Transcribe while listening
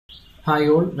Hi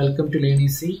all, welcome to Learn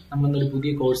Easy. നമ്മൾ ഒരു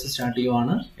പുതിയ കോഴ്സ് സ്റ്റാർട്ട്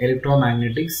ചെയ്യുവാണ്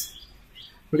ഇലക്ട്രോമാഗ്നറ്റിക്സ്.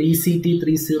 അപ്പോൾ ECT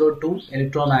 302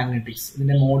 ഇലക്ട്രോമാഗ്നറ്റിക്സ്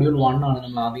ഇതിന്റെ മോഡ്യൂൾ 1 ആണ്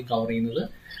നമ്മൾ ആദ്യം കവർ ചെയ്യുന്നത്.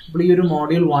 അപ്പോൾ ഈ ഒരു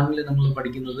മോഡ്യൂൾ 1ൽ നമ്മൾ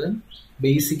പഠിക്കുന്നത്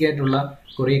ബേസിക് ആയിട്ടുള്ള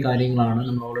കുറേ കാര്യങ്ങളാണ്.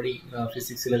 നമ്മൾ ഓൾറെഡി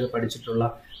ഫിസിക്സിലൊക്കെ പഠിച്ചിട്ടുള്ള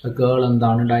കേൾ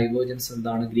എന്താണ്, ഡൈവേർജൻസ്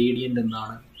എന്താണ്, ഗ്രേഡിയന്റ്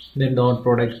എന്താണ്, then dot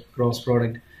product, cross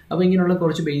product. അപ്പോൾ ഇങ്ങനെയുള്ള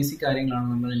കുറച്ച് ബേസിക് കാര്യങ്ങളാണ്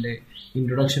നമ്മളിതിൻ്റെ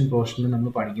ഇൻട്രൊഡക്ഷൻ പോർഷനിൽ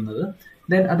നമ്മൾ പഠിക്കുന്നത്.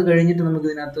 Then അത് കഴിഞ്ഞിട്ട് നമുക്ക്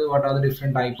ഇതിനകത്ത് what are the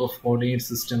different type of coordinate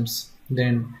systems,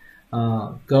 then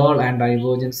curl and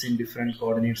divergence in different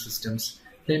coordinate systems,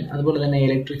 then അതുപോലെ തന്നെ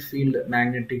electric field,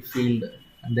 magnetic field,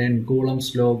 and then Coulomb's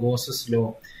law, Gauss's law,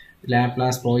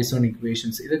 Laplace Poisson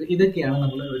equations. ഇതൊക്കെയാണ്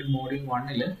നമ്മൾ ഒരു module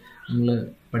 1ൽ നമ്മൾ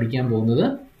പഠിക്കാൻ പോകുന്നത്.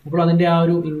 അപ്പോൾ അതിൻ്റെ ആ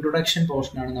ഒരു ഇൻട്രൊഡക്ഷൻ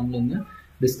പോർഷനാണ് നമ്മൾ ഇന്ന്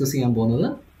ഡിസ്കസ് ചെയ്യാൻ പോകുന്നത്.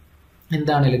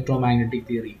 എന്താണ് ഇലക്ട്രോമാഗ്നറ്റിക്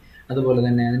തിയറി, അതുപോലെ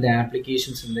തന്നെ അതിൻ്റെ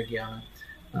ആപ്ലിക്കേഷൻസ് എന്തൊക്കെയാണ്,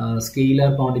 സ്കെയിലർ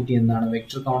ക്വാണ്ടിറ്റി എന്താണ്,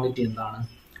 വെക്ടർ ക്വാണ്ടിറ്റി എന്താണ്,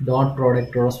 ഡോട്ട്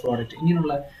പ്രോഡക്റ്റ്, ക്രോസ് പ്രോഡക്റ്റ്,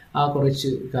 ഇങ്ങനെയുള്ള ആ കുറച്ച്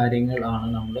കാര്യങ്ങളാണ്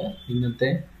നമ്മൾ ഇന്നത്തെ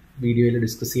വീഡിയോയിൽ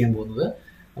ഡിസ്കസ് ചെയ്യാൻ പോകുന്നത്.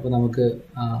 അപ്പോൾ നമുക്ക്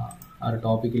ആ ഒരു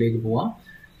ടോപ്പിക്കിലേക്ക് പോവാം.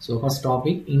 So first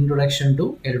topic, introduction to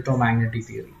electromagnetic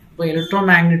theory. അപ്പോൾ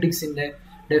ഇലക്ട്രോമാഗ്നറ്റിക്സിൻ്റെ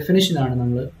ഡെഫിനിഷനാണ്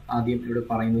നമ്മൾ ആദ്യം ഇവിടെ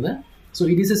പറയുന്നത്. So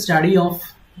it is A study of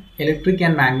electric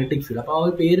and magnetic field. അപ്പോൾ ആ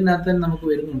ഒരു പേരിനകത്ത് തന്നെ നമുക്ക്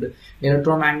വരുന്നുണ്ട്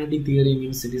electromagnetic theory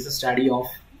means it is A study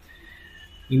of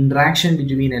interaction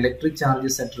between electric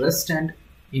charges at rest and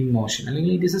in motion,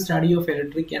 അല്ലെങ്കിൽ it is a study of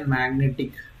electric and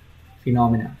magnetic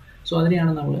phenomena. So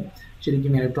അതിനെയാണ് നമ്മൾ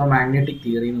ശരിക്കും ഇലക്ട്രോമാഗ്നറ്റിക്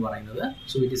തിയറി എന്ന് പറയുന്നത്.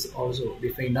 So it is also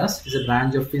defined as is a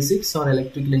branch of physics or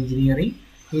electrical engineering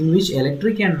in which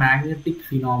electric and magnetic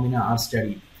phenomena are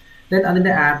studied. Then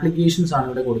അതിൻ്റെ applications ആണ്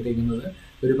ഇവിടെ കൊടുത്തിരിക്കുന്നത്.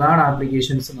 ഒരുപാട്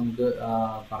ആപ്ലിക്കേഷൻസ് നമുക്ക്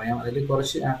പറയാം. അതിൽ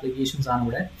കുറച്ച് ആപ്ലിക്കേഷൻസ് ആണ്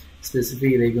ഇവിടെ സ്പെസിഫൈ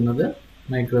ചെയ്തേക്കുന്നത്.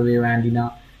 Microwave antenna,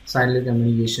 satellite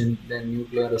communication, then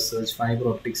nuclear research, fibre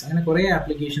optics, അങ്ങനെ കുറേ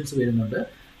ആപ്ലിക്കേഷൻസ് വരുന്നുണ്ട്.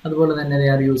 അതുപോലെ തന്നെ they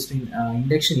are used in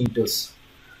induction heaters,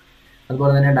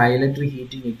 അതുപോലെ തന്നെ ഡയലക്ട്രിക്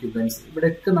ഹീറ്റിംഗ് എക്യുപ്മെൻറ്റ്സ്.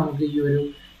 ഇവിടെയൊക്കെ നമുക്ക് ഈ ഒരു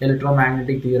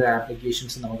ഇലക്ട്രോമാഗ്നറ്റിക് തിയറി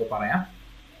ആപ്ലിക്കേഷൻസ് നമുക്ക് പറയാം.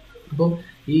 അപ്പം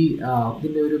ഈ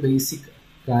ഇതിൻ്റെ ഒരു ബേസിക്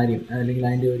കാര്യം അല്ലെങ്കിൽ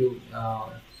അതിൻ്റെ ഒരു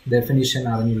ഡെഫിനിഷൻ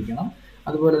അറിഞ്ഞിരിക്കണം.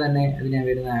 അതുപോലെ തന്നെ ഇതിനെ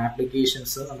വരുന്ന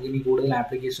ആപ്ലിക്കേഷൻസ്, നമുക്ക് ഇനി കൂടുതൽ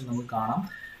ആപ്ലിക്കേഷൻ നമുക്ക് കാണാം.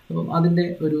 അപ്പം അതിൻ്റെ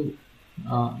ഒരു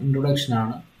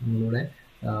ഇൻട്രൊഡക്ഷനാണ് നമ്മളിവിടെ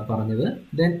പറഞ്ഞത്.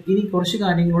 ദെൻ ഇനി കുറച്ച്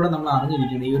കാര്യങ്ങളൂടെ നമ്മൾ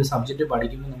അറിഞ്ഞിരിക്കണം. ഈ ഒരു സബ്ജക്റ്റ്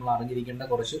പഠിക്കുമ്പോൾ നമ്മൾ അറിഞ്ഞിരിക്കേണ്ട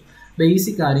കുറച്ച്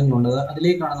ബേസിക് കാര്യങ്ങളുണ്ട്.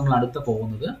 അതിലേക്കാണ് നമ്മൾ അടുത്ത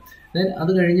പോകുന്നത്. ദെൻ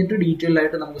അത് കഴിഞ്ഞിട്ട് ഡീറ്റെയിൽ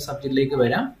ആയിട്ട് നമുക്ക് സബ്ജക്റ്റിലേക്ക്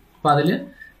വരാം. അപ്പോൾ അതിൽ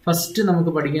ഫസ്റ്റ്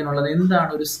നമുക്ക് പഠിക്കാനുള്ളത്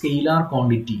എന്താണ് ഒരു സ്കെയിലാർ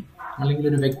ക്വാണ്ടിറ്റി അല്ലെങ്കിൽ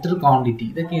ഒരു വെക്ടർ ക്വാണ്ടിറ്റി,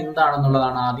 ഇതൊക്കെ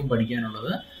എന്താണെന്നുള്ളതാണ് ആദ്യം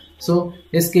പഠിക്കാനുള്ളത്. So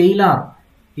A scalar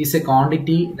is A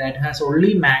quantity that has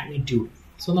only magnitude.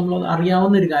 So നമ്മൾ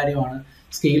അറിയാവുന്ന ഒരു കാര്യമാണ്.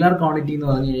 സ്കെയിലാർ ക്വാണ്ടിറ്റി എന്ന്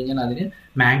പറഞ്ഞു കഴിഞ്ഞാൽ അതിന്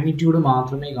മാഗ്നിറ്റ്യൂഡ്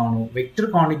മാത്രമേ കാണൂ. വെക്ടർ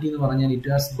ക്വാണ്ടിറ്റി എന്ന് പറഞ്ഞാൽ it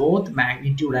has both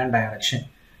magnitude and direction.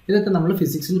 ഇതൊക്കെ നമ്മൾ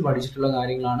ഫിസിക്സിൽ പഠിച്ചിട്ടുള്ള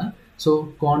കാര്യങ്ങളാണ്. So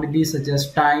quantities such as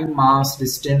time, mass,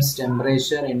 distance,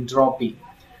 temperature, entropy.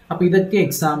 അപ്പോൾ ഇതൊക്കെ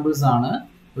എക്സാമ്പിൾസ് ആണ്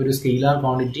ഒരു സ്കെയിലാർ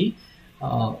ക്വാണ്ടിറ്റി.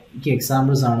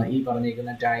 എക്സാമ്പിൾസ് ആണ് ഈ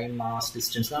പറഞ്ഞിരിക്കുന്ന ടൈം, മാസ്,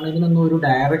 ഡിസ്റ്റൻസ്. കാരണം ഇതിനൊന്നും ഒരു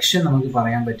ഡയറക്ഷൻ നമുക്ക്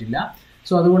പറയാൻ പറ്റില്ല.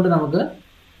 സോ അതുകൊണ്ട് നമുക്ക്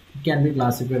it can be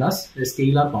classified as A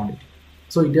scalar quantity.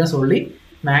 So it has only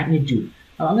magnitude.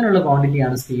 അങ്ങനെയുള്ള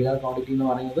ക്വാണ്ടിറ്റിയാണ് സ്കെയിലാർ ക്വാണ്ടിറ്റി എന്ന്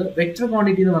പറയുന്നത്. വെക്ടർ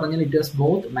ക്വാണ്ടിറ്റി എന്ന് പറഞ്ഞാൽ it has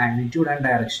both magnitude and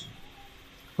direction.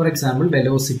 For example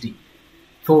velocity,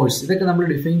 force, ഇതൊക്കെ നമ്മൾ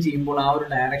ഡിഫൈൻ ചെയ്യുമ്പോൾ ആ ഒരു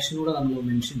ഡയറക്ഷനൂടെ നമ്മൾ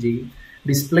മെൻഷൻ ചെയ്യും.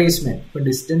 ഡിസ്പ്ലേസ്മെന്റ്, ഇപ്പോൾ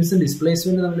ഡിസ്റ്റൻസും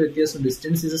ഡിസ്പ്ലേസ്മെന്റ് തമ്മിൽ വ്യത്യാസം.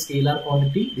 Distance is A scalar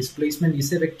quantity, displacement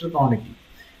is A vector quantity.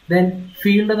 Then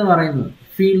field എന്ന് പറയുന്നത്,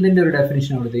 ഫീൽഡിന്റെ ഒരു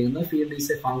ഡെഫിനിഷൻ കൊടുത്തിരിക്കുന്നത്, field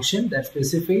is A function that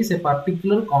specifies A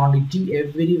particular quantity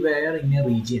everywhere in A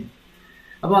region.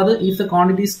 അപ്പോൾ അത് if the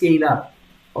quantity scalar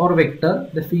or vector,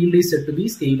 the field is said to be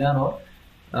scalar or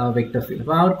vector field.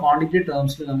 അപ്പോൾ ആ ഒരു ക്വാണ്ടിറ്റി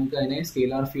ടേംസിൽ നമുക്ക് അതിനെ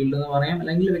scalar field എന്ന് പറയാം,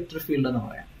 അല്ലെങ്കിൽ വെക്ടർ ഫീൽഡ് എന്ന്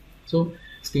പറയാം. സോ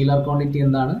സ്കെയിലാർ ക്വാണ്ടിറ്റി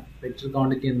എന്താണ്, വെക്ടർ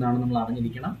ക്വാണ്ടിറ്റി എന്താണ് നമ്മൾ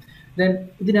അറിഞ്ഞിരിക്കണം. ദെൻ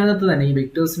ഇതിനകത്ത് തന്നെ ഈ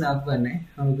വെക്ടേഴ്സിനകത്ത് തന്നെ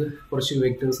നമുക്ക് കുറച്ച്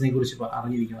വെക്ടേഴ്സിനെ കുറിച്ച്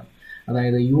അറിഞ്ഞിരിക്കണം.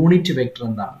 അതായത് യൂണിറ്റ് വെക്ടർ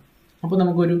എന്താണ്. അപ്പോൾ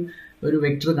നമുക്കൊരു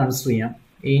വെക്ടർ കൺസിഡർ ചെയ്യാം,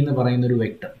 എ എന്ന് പറയുന്ന ഒരു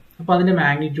വെക്ടർ. അപ്പോൾ അതിൻ്റെ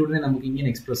മാഗ്നിറ്റ്യൂഡിനെ നമുക്ക്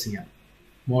ഇങ്ങനെ എക്സ്പ്രസ് ചെയ്യാം.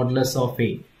 മോഡുലസ് ഓഫ്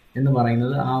എ എന്ന്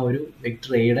പറയുന്നത് ആ ഒരു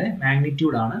വെക്ടർ എയുടെ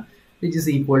മാഗ്നിറ്റ്യൂഡ് ആണ്, വിച്ച് ഇസ്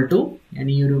ഈക്വൽ ടു, ഞാൻ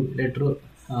ഈ ഒരു ലെറ്റർ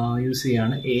യൂസ്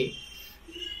ചെയ്യാണ്, A,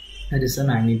 that is A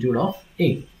magnitude of A.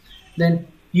 Then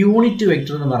unit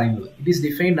vector എന്ന് പറയുന്നത് it is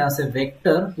defined as A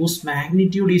vector whose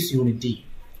magnitude is unity.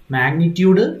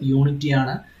 Magnitude unity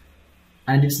ആണ്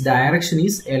and it's direction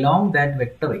is along that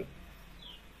vector A.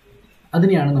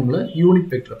 അതിനെയാണ് നമ്മൾ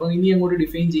unit vector. അപ്പോൾ ഇനി അങ്ങോട്ട്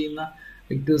define ചെയ്യുന്ന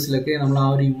വെക്ടേഴ്സിലൊക്കെ നമ്മൾ ആ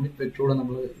ഒരു യൂണിറ്റ് വെക്ടറോടെ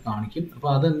നമ്മൾ കാണിക്കും. അപ്പോൾ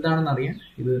അതെന്താണെന്ന് അറിയാൻ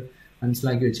ഇത്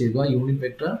മനസ്സിലാക്കി വെച്ചേക്കുക. Unit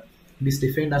vector it is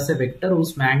defined as A vector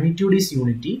whose magnitude is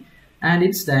unity and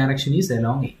it's direction is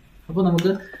along A. അപ്പോൾ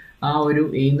നമുക്ക് ആ ഒരു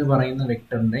എ എന്ന് പറയുന്ന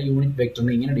വെക്ടറിന്റെ യൂണിറ്റ്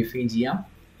വെക്ടറിനെ ഇങ്ങനെ ഡിഫൈൻ ചെയ്യാം.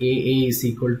 A is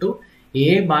equal to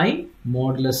A by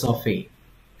modulus of A.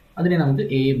 അതിനെ നമുക്ക്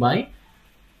എ ബൈ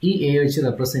ഈ എ വെച്ച്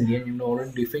റെപ്രസെന്റ് ചെയ്യാം. നമ്മൾ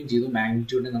ഓൾറെഡി ഡിഫൈൻ ചെയ്തു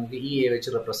മാഗ്നിറ്റ്യൂഡിനെ നമുക്ക് ഈ എ വെച്ച്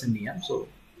റെപ്രസെന്റ് ചെയ്യാം. So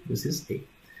this is A.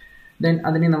 Then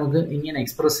അതിനെ നമുക്ക് ഇങ്ങനെ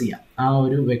എക്സ്പ്രസ് ചെയ്യാം. ആ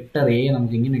ഒരു വെക്ടർ എ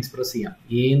നമുക്ക് ഇങ്ങനെ എക്സ്പ്രസ് ചെയ്യാം.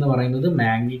 എ എന്ന് പറയുന്നത്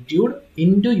magnitude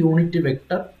into unit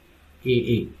vector A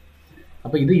A.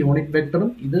 അപ്പോൾ ഇത് യൂണിറ്റ് വെക്ടറും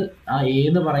ഇത് ആ എ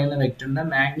എന്ന് പറയുന്ന വെക്ടറിന്റെ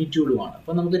മാഗ്നിറ്റ്യൂഡുമാണ്.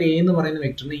 അപ്പോൾ നമുക്ക് എ എന്ന് പറയുന്ന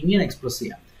വെക്ടറിനെ ഇങ്ങനെ എക്സ്പ്രസ്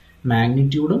ചെയ്യാം.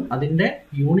 മാഗ്നിറ്റ്യൂഡും അതിന്റെ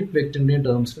യൂണിറ്റ് വെക്ടറിന്റെയും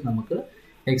ടേംസിൽ നമുക്ക്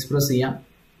എക്സ്പ്രസ് ചെയ്യാം.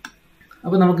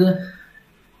 അപ്പോൾ നമുക്ക്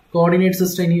കോർഡിനേറ്റ്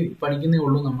സിസ്റ്റം ഇനി പഠിക്കുന്നേ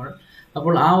ഉള്ളൂ നമ്മൾ.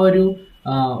 അപ്പോൾ ആ ഒരു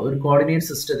കോർഡിനേറ്റ്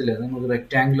സിസ്റ്റത്തിൽ നമുക്ക്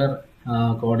റെക്ടാങ്കുലർ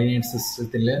കോർഡിനേറ്റ്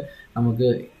സിസ്റ്റത്തിൽ നമുക്ക്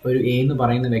ഒരു എ എന്ന്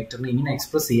പറയുന്ന വെക്ടറിനെ ഇങ്ങനെ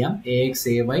എക്സ്പ്രസ് ചെയ്യാം. A X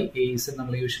A Y A Z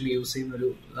നമ്മൾ യൂഷ്വലി യൂസ് ചെയ്യുന്ന ഒരു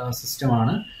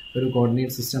സിസ്റ്റമാണ്, ഒരു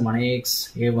കോർഡിനേറ്റ് സിസ്റ്റമാണ്. A X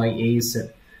A Y A Z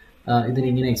ഇതിനെ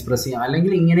ഇങ്ങനെ എക്സ്പ്രസ് ചെയ്യാം.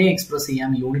 അല്ലെങ്കിൽ ഇങ്ങനെ എക്സ്പ്രസ്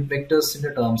ചെയ്യാം unit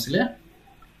വെക്ടേഴ്സിന്റെ ടേംസിൽ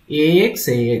A X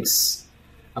A X.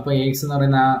 അപ്പോൾ എ എക്സ് എന്ന്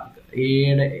പറയുന്ന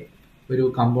എയുടെ ഒരു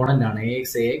കമ്പോണന്റ് ആണ്. A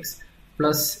X A X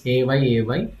plus A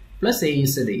Y plus A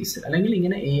Z അല്ലെങ്കിൽ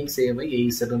ഇങ്ങനെ A X A Y A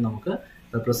Z നമുക്ക്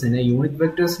റെപ്രസെന്റ് ചെയ്യാം. യൂണിറ്റ്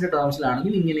വെക്ടേഴ്സിന്റെ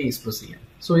ടേംസിലാണെങ്കിൽ ഇങ്ങനെ എക്സ്പ്രസ് ചെയ്യാം.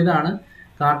 സോ ഇതാണ്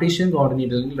കാർട്ടീഷ്യൻ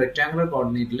കോർഡിനേറ്റ് അല്ലെങ്കിൽ റെക്ടാങ്കുലർ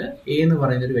കോർഡിനേറ്റിൽ എ എന്ന്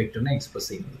പറയുന്ന ഒരു വെക്ടറിനെ എക്സ്പ്രസ്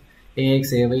ചെയ്യുന്നത്. A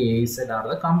X A Y A Z are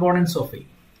the components of A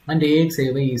and A X A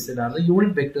Y A Z are the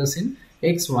unit vectors in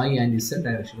X Y and Z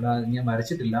direction. ഇവിടെ ഞാൻ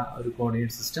വരച്ചിട്ടില്ല ഒരു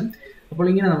coordinate system. അപ്പോൾ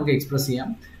ഇങ്ങനെ നമുക്ക് express ചെയ്യാം.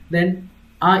 Then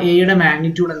ആ എയുടെ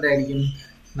magnitude എന്തായിരിക്കും?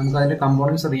 നമുക്ക് അതിന്റെ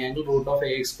കമ്പോണൻസ് അറിയാമെങ്കിൽ root of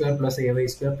A X square plus A Y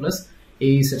square plus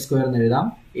A Z square എന്ന് എഴുതാം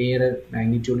എയുടെ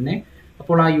മാഗ്നിറ്റ്യൂഡിനെ.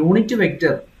 അപ്പോൾ ആ യൂണിറ്റ്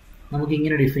വെക്ടർ നമുക്ക്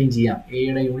ഇങ്ങനെ ഡിഫൈൻ ചെയ്യാം.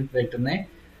 എയുടെ unit വെക്ടറിനെ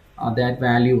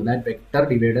that vector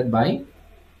divided by,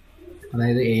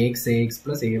 അതായത് A X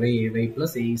plus A Y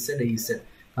plus A Z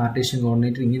Cartesian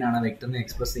coordinate ഇങ്ങനെയാണ് വെക്ടറിനെ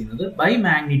എക്സ്പ്രസ് ചെയ്യുന്നത് by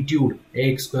magnitude A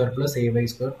X square plus A Y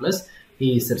square plus A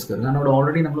Z square. കാരണം ഇവിടെ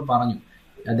already നമ്മൾ പറഞ്ഞു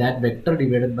that vector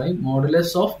divided by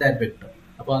modulus of that vector.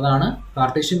 അപ്പോൾ അതാണ്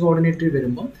Cartesian കോർഡിനേറ്റിൽ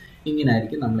വരുമ്പം ഇങ്ങനെ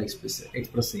ആയിരിക്കും നമ്മൾ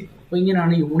എക്സ്പ്രസ് ചെയ്യുന്നത്. അപ്പോൾ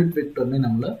ഇങ്ങനെയാണ് യൂണിറ്റ് വെക്ടറിനെ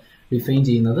നമ്മൾ ഡിഫൈൻ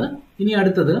ചെയ്യുന്നത്. ഇനി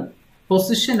അടുത്തത്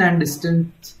പൊസിഷൻ ആൻഡ്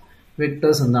ഡിസ്റ്റൻസ്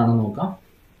വെക്ടേഴ്സ് എന്താണെന്ന് നോക്കാം.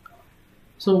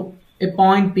 So A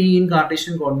point P in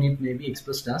Cartesian coordinate may be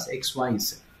expressed as X Y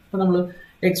Z. അപ്പോൾ നമ്മൾ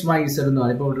എക്സ് വൈ ഇസഡ് എന്ന്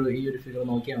പറയുമ്പോൾ ഇപ്പോൾ ഈ ഒരു ഫിഗർ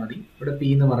നോക്കിയാൽ മതി. ഇവിടെ പി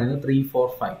എന്ന് പറയുന്നത് 3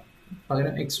 4 5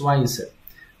 പകരം എക്സ് വൈ ഇസഡ്.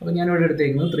 അപ്പോൾ ഞാനിവിടെ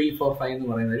എടുത്തേക്കുന്നത് 3 4 5 എന്ന്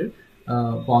പറയുന്ന ഒരു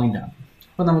പോയിന്റ് ആണ്.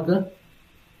 അപ്പോൾ നമുക്ക്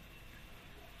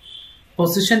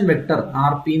പൊസിഷൻ വെക്ടർ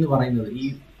ആർ പി എന്ന് പറയുന്നത്, ഈ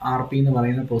ആർ പി എന്ന്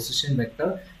പറയുന്ന position vector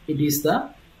it is the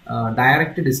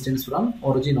direct distance from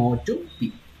origin O two P.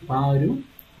 അപ്പോൾ ആ ഒരു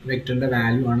വെക്ടറിന്റെ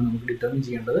വാല്യൂ ആണ് നമുക്ക് ഡിറ്റർമിൻ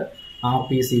ചെയ്യേണ്ടത്. R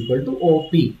P is equal to O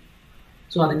P.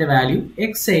 So അതിന്റെ value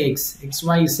X A X X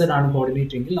Y Z ആണ്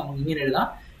കോർഡിനേറ്റ് എങ്കിൽ നമുക്ക് ഇങ്ങനെ എഴുതാം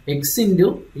X into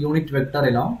unit vector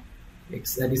along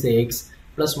X that is A X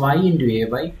plus Y into A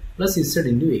Y plus Z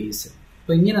into A Z.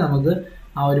 അപ്പോൾ ഇങ്ങനെ നമുക്ക്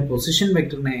ആ ഒരു പൊസിഷൻ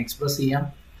വെക്ടറിനെ എക്സ്പ്രസ് ചെയ്യാം.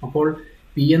 അപ്പോൾ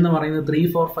പി എന്ന് പറയുന്നത് 3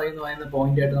 4 5 എന്ന് പറയുന്ന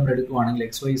പോയിന്റ് ആയിട്ട് നമ്മൾ എടുക്കുകയാണെങ്കിൽ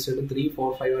എക്സ് വൈ ഇസഡ് 3 4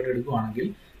 5 ആയിട്ട് എടുക്കുകയാണെങ്കിൽ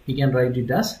we can write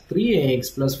it as 3ax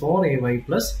plus 4ay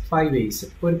plus 5az.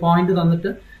 ഇപ്പോൾ ഒരു പോയിന്റ് തന്നിട്ട്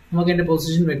നമുക്ക് അതിന്റെ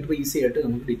പൊസിഷൻ വെക്ടർ ഈസി ആയിട്ട്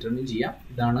നമുക്ക് ഡിറ്റർമിൻ ചെയ്യാം.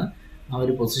 ഇതാണ് ആ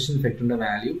ഒരു പൊസിഷൻ വെക്ടറിന്റെ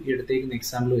വാല്യൂ. ഈ എടുത്തേക്കുന്ന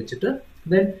എക്സാമ്പിൾ വെച്ചിട്ട്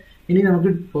ദെൻ ഇനി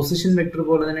നമുക്ക് പൊസിഷൻ വെക്ടർ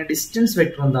പോലെ തന്നെ ഡിസ്റ്റൻസ്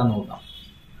വെക്ടർ എന്താണെന്ന് നോക്കാം.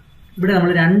 ഇവിടെ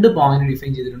നമ്മൾ രണ്ട് പോയിന്റ്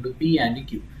ഡിഫൈൻ ചെയ്തിട്ടുണ്ട്, പി ആൻഡ്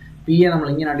ക്യൂ. പിയെ നമ്മൾ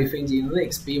ഇങ്ങനെയാണ് ഡിഫൈൻ ചെയ്യുന്നത്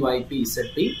X P Y P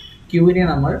Z P. ക്യൂവിനെ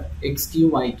നമ്മൾ X Q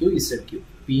Y Q Z Q.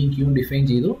 പിയും ക്യൂവും ഡിഫൈൻ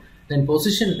ചെയ്തു. ദെൻ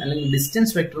പൊസിഷൻ അല്ലെങ്കിൽ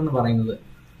ഡിസ്റ്റൻസ് വെക്ടർ എന്ന് പറയുന്നത്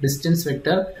distance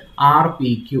vector R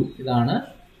P Q. ഇതാണ്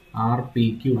R P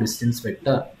Q distance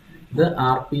vector. ഇത്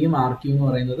ആർ പിയും ആർ ക്യൂ എന്ന്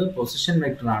പറയുന്നത് പൊസിഷൻ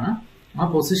വെക്ടർ ആണ്. ആ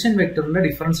പൊസിഷൻ വെക്ടറിന്റെ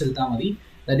ഡിഫറൻസ് എടുത്താൽ മതി.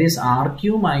 That is R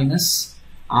Q minus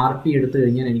R P എടുത്തു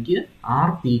കഴിഞ്ഞാൽ എനിക്ക്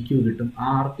ആർ പി ക്യൂ കിട്ടും. ആ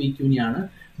ആർ പി ക്യൂനെയാണ്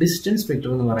ഡിസ്റ്റൻസ് വെക്ടർ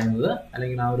എന്ന് പറയുന്നത്,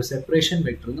 അല്ലെങ്കിൽ ആ ഒരു സെപ്പറേഷൻ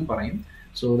വെക്ടർ എന്ന് പറയും.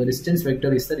 So the distance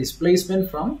vector is the displacement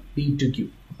from P two Q.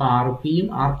 അപ്പൊ ആർ പിയും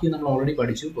ആർ ക്യൂ നമ്മൾ ഓൾറെഡി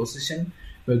പഠിച്ചു, പൊസിഷൻ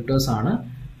വെക്ടേഴ്സ് ആണ്.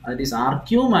 That is R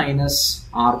Q minus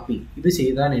R P. ഇത്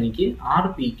ചെയ്താൽ എനിക്ക് ആർ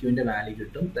പി ക്യൂവിന്റെ വാല്യൂ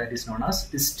കിട്ടും. That is known as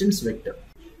distance vector.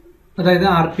 അതായത്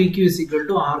R P Q is equal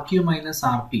to R Q minus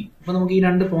R P. അപ്പൊ നമുക്ക് ഈ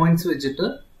രണ്ട് പോയിന്റ്സ് വെച്ചിട്ട്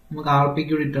നമുക്ക് ആർ പി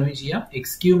ക്യൂ ഡിറ്റർമിൻ ചെയ്യാം.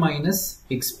 X Q minus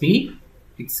X P,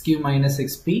 X Q minus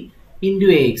X P into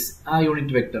A X ആ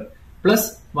unit vector, plus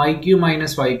Y Q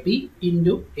minus Y P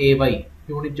into A Y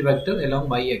unit vector along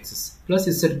Y axis, plus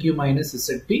Z Q minus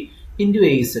Z P into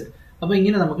A Z. അപ്പൊ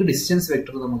ഇങ്ങനെ നമുക്ക് distance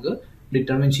vector നമുക്ക്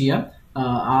determine ചെയ്യാം.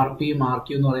 R പിയും R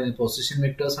Q എന്ന് പറയുന്നത് position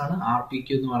vectors ആണ്, R P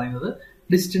Q എന്ന് പറയുന്നത്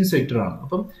ഡിസ്റ്റൻസ് വെക്ടർ ആണ്.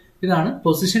 അപ്പം ഇതാണ്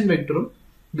പൊസിഷൻ വെക്ടറും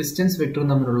ഡിസ്റ്റൻസ് വെക്ടറും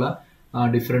തമ്മിലുള്ള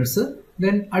ഡിഫറൻസ്.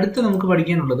 ദെൻ അടുത്ത് നമുക്ക്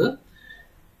പഠിക്കാനുള്ളത്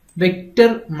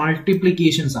വെക്ടർ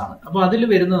മൾട്ടിപ്ലിക്കേഷൻസ് ആണ്. അപ്പൊ അതിൽ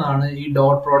വരുന്നതാണ് ഈ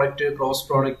dot product, cross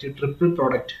product, triple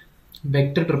product,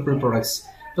 vector triple products.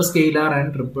 ഇപ്പൊ scalar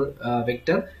and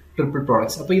vector triple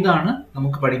products. അപ്പൊ ഇതാണ്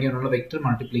നമുക്ക് പഠിക്കാനുള്ള വെക്ടർ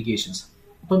മൾട്ടിപ്ലിക്കേഷൻസ്.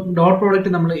 അപ്പം ഡോട്ട് പ്രോഡക്റ്റ്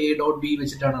നമ്മൾ എ ഡോട്ട് ബി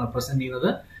വെച്ചിട്ടാണ് റെപ്രസെന്റ് ചെയ്യുന്നത്.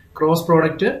 Cross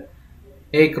product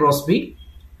A cross B,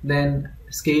 then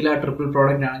scalar triple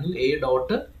product ആണെങ്കിൽ A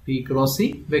dot B cross C,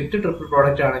 vector triple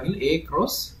product ആണെങ്കിൽ A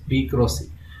cross B cross C.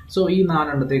 So ഈ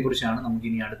 4 എണ്ണത്തെ കുറിച്ചാണ് നമുക്ക്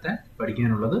ഇനി അടുത്ത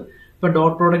പഠിക്കാനുള്ളത്. ഇപ്പൊ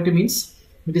dot product means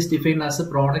it is defined as A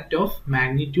product of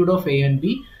magnitude of A and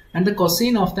B and the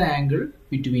cosine of the angle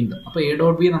between them. അപ്പൊ എ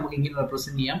ഡോട്ട് ബി നമുക്ക് ഇങ്ങനെ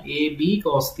റെപ്രസെന്റ് ചെയ്യാം, A B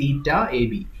cos theta A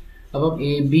B. അപ്പം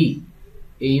A B,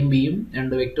 എയും ബിയും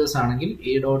 2 vectors ആണെങ്കിൽ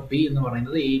A dot B എന്ന്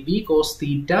പറയുന്നത് A B cos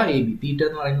theta A B. തീറ്റ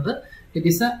എന്ന് പറയുന്നത് it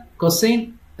is A cosine,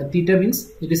 theta means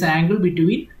it is angle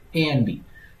between A and B.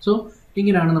 So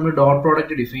ഇങ്ങനെയാണ് നമ്മൾ ഡോട്ട്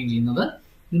പ്രോഡക്റ്റ് ഡിഫൈൻ ചെയ്യുന്നത്.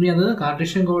 ഇനി അത്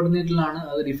കാർട്ടീഷ്യൻ കോർഡിനേറ്റിലാണ്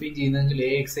അത് ഡിഫൈൻ ചെയ്യുന്നതെങ്കിൽ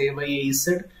A X A Y A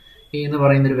Z, A എന്ന്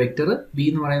പറയുന്ന ഒരു വെക്ടർ, ബി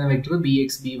എന്ന് പറയുന്ന vector B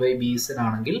X B Y B Z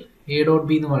ആണെങ്കിൽ എ ഡോട്ട്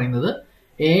ബി എന്ന് പറയുന്നത്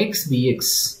A X B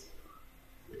X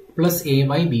plus A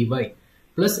Y B Y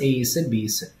plus A Z B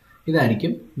Z.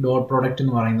 ഇതായിരിക്കും dot product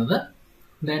എന്ന് പറയുന്നത്.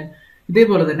 ദെൻ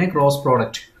ഇതേപോലെ തന്നെ ക്രോസ്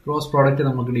പ്രോഡക്റ്റ്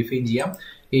നമുക്ക് ഡിഫൈൻ ചെയ്യാം.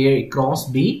 A cross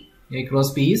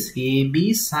B is A B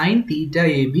sine theta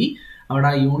A B. അവിടെ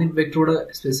ആ യൂണിറ്റ് വെക്ടറോട്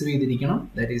സ്പെസിഫൈ ചെയ്തിരിക്കണം,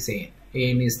 that is A N. A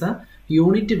N is the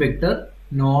unit vector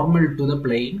normal to the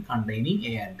plain containing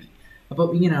A and B. അപ്പം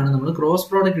ഇങ്ങനെയാണ് നമ്മൾ cross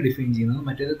product define ചെയ്യുന്നത്.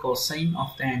 മറ്റേത് cosine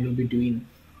of the angle between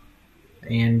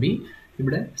A and B,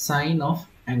 ഇവിടെ sign of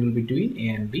angle between A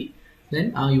and B. Then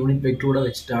ആ unit വെക്ടറോടെ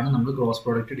വെച്ചിട്ടാണ് നമ്മൾ cross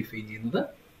product define ചെയ്യുന്നത്.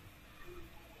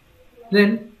 ദെൻ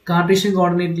കാർട്ടീഷ്യൻ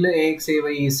കോർഡിനേറ്റിൽ A X A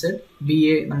Y Z, B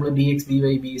A നമ്മൾ B X B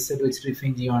Y B Z വെച്ച്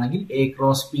define ചെയ്യുവാണെങ്കിൽ A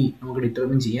cross B നമുക്ക്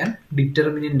determine ചെയ്യാൻ.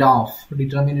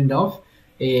 Determinant of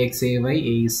A X A Y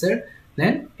A Z,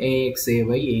 then A X A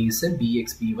Y A Z B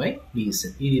X B Y B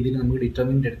Z. ഈ രീതിയിൽ നമുക്ക്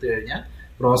determinant എടുത്തു കഴിഞ്ഞാൽ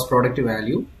cross product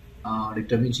value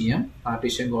determine ചെയ്യാം,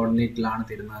 Cartesian കോർഡിനേറ്റിലാണ്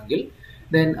തരുന്നതെങ്കിൽ.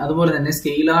 Then അതുപോലെ തന്നെ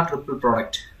സ്കെയിലാർ ട്രിപ്പിൾ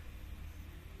പ്രോഡക്റ്റ്,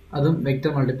 അതും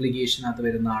vector മൾട്ടിപ്ലിക്കേഷനകത്ത്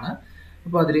വരുന്നതാണ്.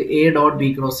 അപ്പോൾ അതിൽ A dot B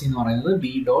cross C എന്ന് പറയുന്നത്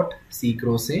B dot C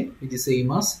cross A which is same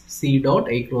as C dot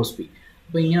A cross B.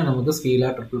 അപ്പോൾ ഇങ്ങനെ നമുക്ക്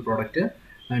സ്കെയിലാർ ട്രിപ്പിൾ പ്രോഡക്റ്റ്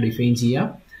ഡിഫൈൻ ചെയ്യാം.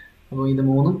 അപ്പോൾ ഇത്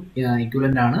 3ഉം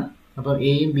ഇക്വലന്റ് ആണ്. അപ്പോൾ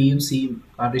എയും ബിയും സിയും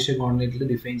കാർട്ടീഷ്യൻ കോർഡിനേറ്റിൽ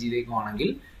define ചെയ്തേക്കുവാണെങ്കിൽ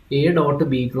A dot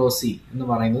B cross C എന്ന്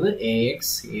പറയുന്നത് A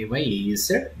X A Y A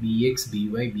Z, B X B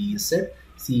Y B Z,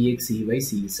 C X C Y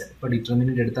C Z. ഇപ്പോൾ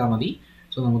ഡിറ്റർമിനന്റ് എടുത്താൽ മതി.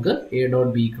 സോ നമുക്ക് A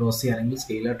dot B cross C അല്ലെങ്കിൽ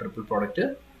scalar triple product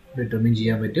determine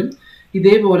ചെയ്യാൻ പറ്റും.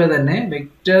 ഇതേപോലെ തന്നെ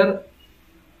വെക്റ്റർ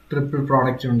ട്രിപ്പിൾ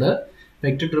പ്രോഡക്റ്റ് ഉണ്ട്.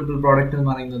 വെക്റ്റർ ട്രിപ്പിൾ പ്രോഡക്റ്റ് എന്ന്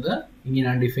പറയുന്നത്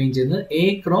ഇങ്ങനെയാണ് ഡിഫൈൻ ചെയ്യുന്നത്, A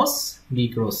cross B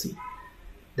cross C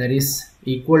that is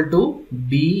equal to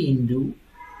B into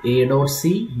A dot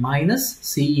C minus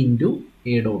C into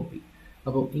A dot B.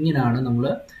 അപ്പോൾ ഇങ്ങനെയാണ് നമ്മൾ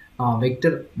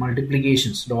vector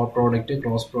multiplications, dot product,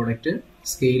 cross product,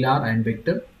 scalar and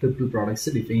vector triple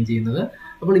products define ചെയ്യുന്നത്.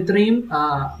 അപ്പോൾ ഇത്രയും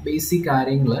basic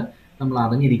കാര്യങ്ങൾ നമ്മൾ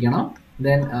അറിഞ്ഞിരിക്കണം.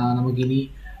 Then നമുക്കിനി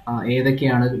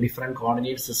ഏതൊക്കെയാണ് ഡിഫറെൻറ്റ്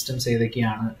കോർഡിനേറ്റ് സിസ്റ്റംസ്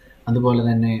ഏതൊക്കെയാണ്, അതുപോലെ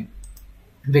തന്നെ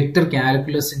വെക്റ്റർ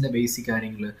കാൽക്കുലസിൻ്റെ ബേസിക്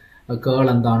കാര്യങ്ങൾ, കേൾ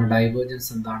എന്താണ്, ഡൈവേർജൻസ്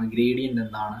എന്താണ്, ഗ്രേഡിയൻ്റ്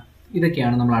എന്താണ്,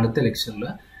 ഇതൊക്കെയാണ് നമ്മൾ അടുത്ത ലെക്ചറിൽ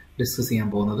ഡിസ്കസ് ചെയ്യാൻ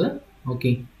പോകുന്നത്.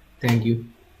 Okay, thank you.